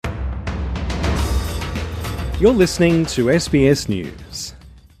You're listening to SBS News.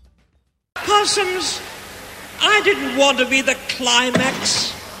 Possums, I didn't want to be the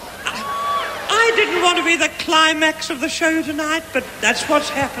climax. I didn't want to be the climax of the show tonight, but that's what's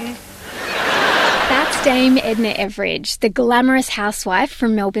happened. That's Dame Edna Everage, the glamorous housewife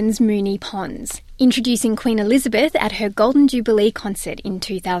from Melbourne's Moonee Ponds, introducing Queen Elizabeth at her Golden Jubilee concert in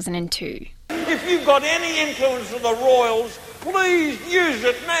 2002. If you've got any influence of the royals, please use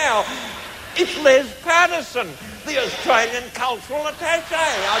it now. It's Les Patterson, the Australian cultural attaché.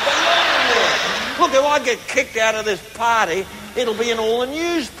 I belong there. Look, if I get kicked out of this party, it'll be in all the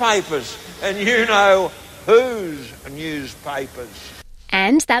newspapers. And you know whose newspapers.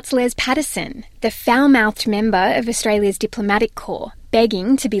 And that's Les Patterson, the foul-mouthed member of Australia's diplomatic corps,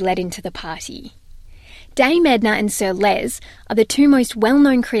 begging to be let into the party. Dame Edna and Sir Les are the two most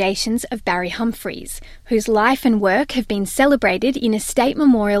well-known creations of Barry Humphries, whose life and work have been celebrated in a state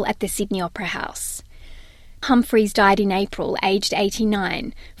memorial at the Sydney Opera House. Humphries died in April, aged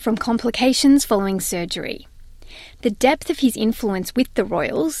 89, from complications following surgery. The depth of his influence with the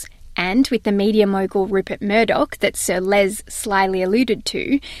royals, and with the media mogul Rupert Murdoch that Sir Les slyly alluded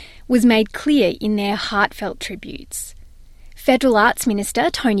to, was made clear in their heartfelt tributes. Federal Arts Minister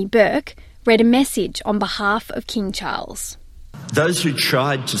Tony Burke read a message on behalf of King Charles. Those who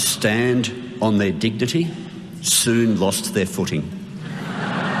tried to stand on their dignity soon lost their footing.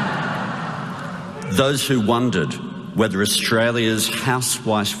 Those who wondered whether Australia's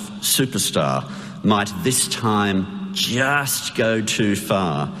housewife superstar might this time just go too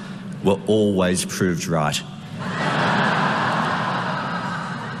far were always proved right.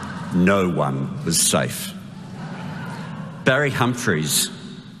 No one was safe. Barry Humphries,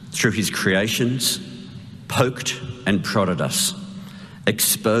 through his creations, poked and prodded us,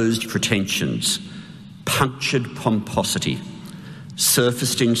 exposed pretensions, punctured pomposity,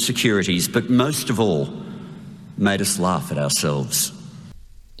 surfaced insecurities, but most of all, made us laugh at ourselves.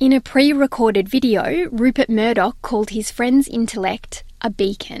 In a pre-recorded video, Rupert Murdoch called his friend's intellect a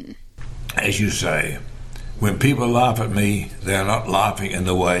beacon. As you say, when people laugh at me, they're not laughing in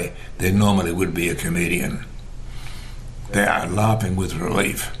the way they normally would be a comedian. They are laughing with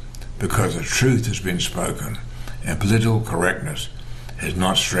relief because the truth has been spoken and political correctness has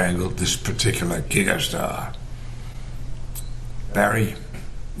not strangled this particular gigastar. Barry,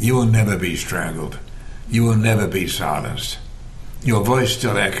 you will never be strangled. You will never be silenced. Your voice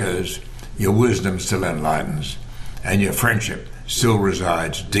still echoes, your wisdom still enlightens, and your friendship still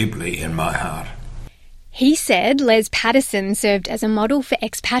resides deeply in my heart. He said Les Patterson served as a model for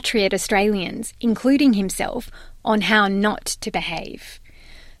expatriate Australians, including himself, on how not to behave.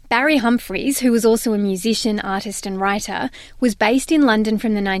 Barry Humphries, who was also a musician, artist and writer, was based in London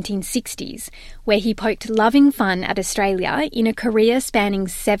from the 1960s, where he poked loving fun at Australia in a career spanning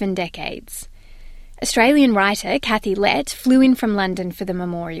 7 decades. Australian writer Kathy Lett flew in from London for the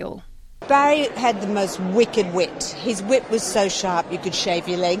memorial. Barry had the most wicked wit. His wit was so sharp you could shave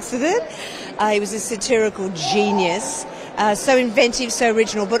your legs with it. He was a satirical genius, so inventive, so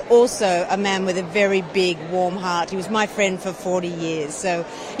original, but also a man with a very big, warm heart. He was my friend for 40 years. So,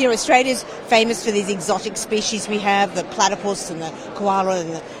 you know, Australia's famous for these exotic species we have, the platypus and the koala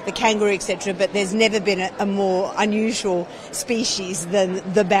and the kangaroo, etc., but there's never been a more unusual species than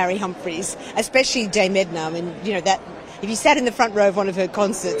the Barry Humphries, especially Dame Edna. I mean, you know, that if you sat in the front row of one of her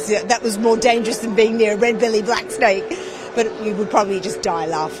concerts, that was more dangerous than being near a red-bellied black snake, but you would probably just die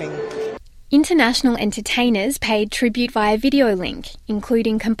laughing. International entertainers paid tribute via video link,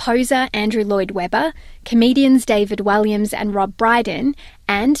 including composer Andrew Lloyd Webber, comedians David Walliams and Rob Brydon,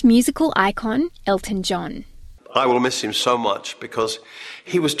 and musical icon Elton John. I will miss him so much because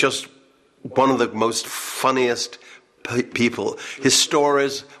he was just one of the most funniest people. His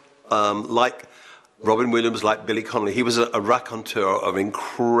stories, like Robin Williams, like Billy Connolly, he was a raconteur of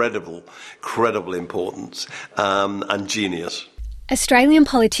incredible importance and genius. Australian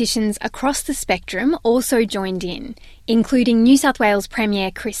politicians across the spectrum also joined in, including New South Wales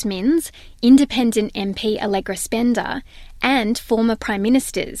Premier Chris Minns, Independent MP Allegra Spender, and former Prime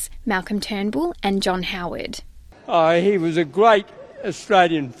Ministers Malcolm Turnbull and John Howard. He was a great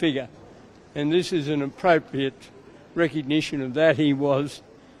Australian figure, and this is an appropriate recognition of that. He was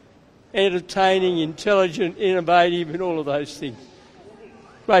entertaining, intelligent, innovative, and all of those things.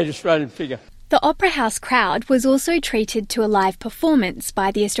 Great Australian figure. The Opera House crowd was also treated to a live performance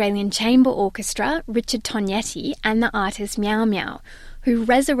by the Australian Chamber Orchestra, Richard Tognetti, and the artist Meow Meow, who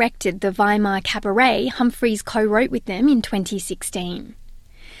resurrected the Weimar cabaret Humphries co-wrote with them in 2016.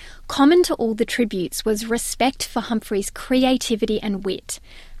 Common to all the tributes was respect for Humphries' creativity and wit,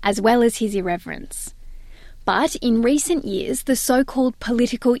 as well as his irreverence. But in recent years, the so-called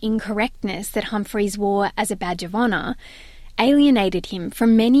political incorrectness that Humphries wore as a badge of honour alienated him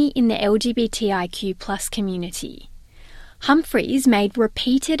from many in the LGBTIQ+ community. Humphries made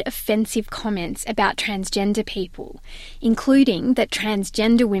repeated offensive comments about transgender people, including that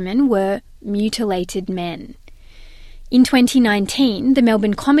transgender women were mutilated men. In 2019, the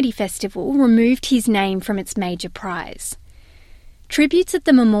Melbourne Comedy Festival removed his name from its major prize. Tributes at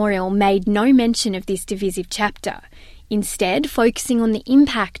the memorial made no mention of this divisive chapter, instead focusing on the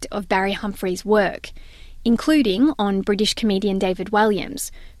impact of Barry Humphries' work, including on British comedian David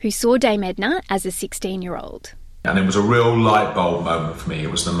Walliams, who saw Dame Edna as a 16-year-old. And it was a real light bulb moment for me.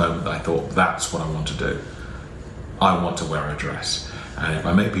 It was the moment that I thought, that's what I want to do. I want to wear a dress. And if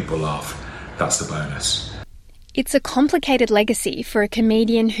I make people laugh, that's the bonus. It's a complicated legacy for a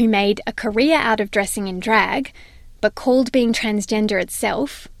comedian who made a career out of dressing in drag, but called being transgender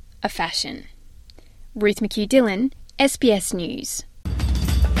itself a fashion. Ruth McHugh-Dillon, SBS News.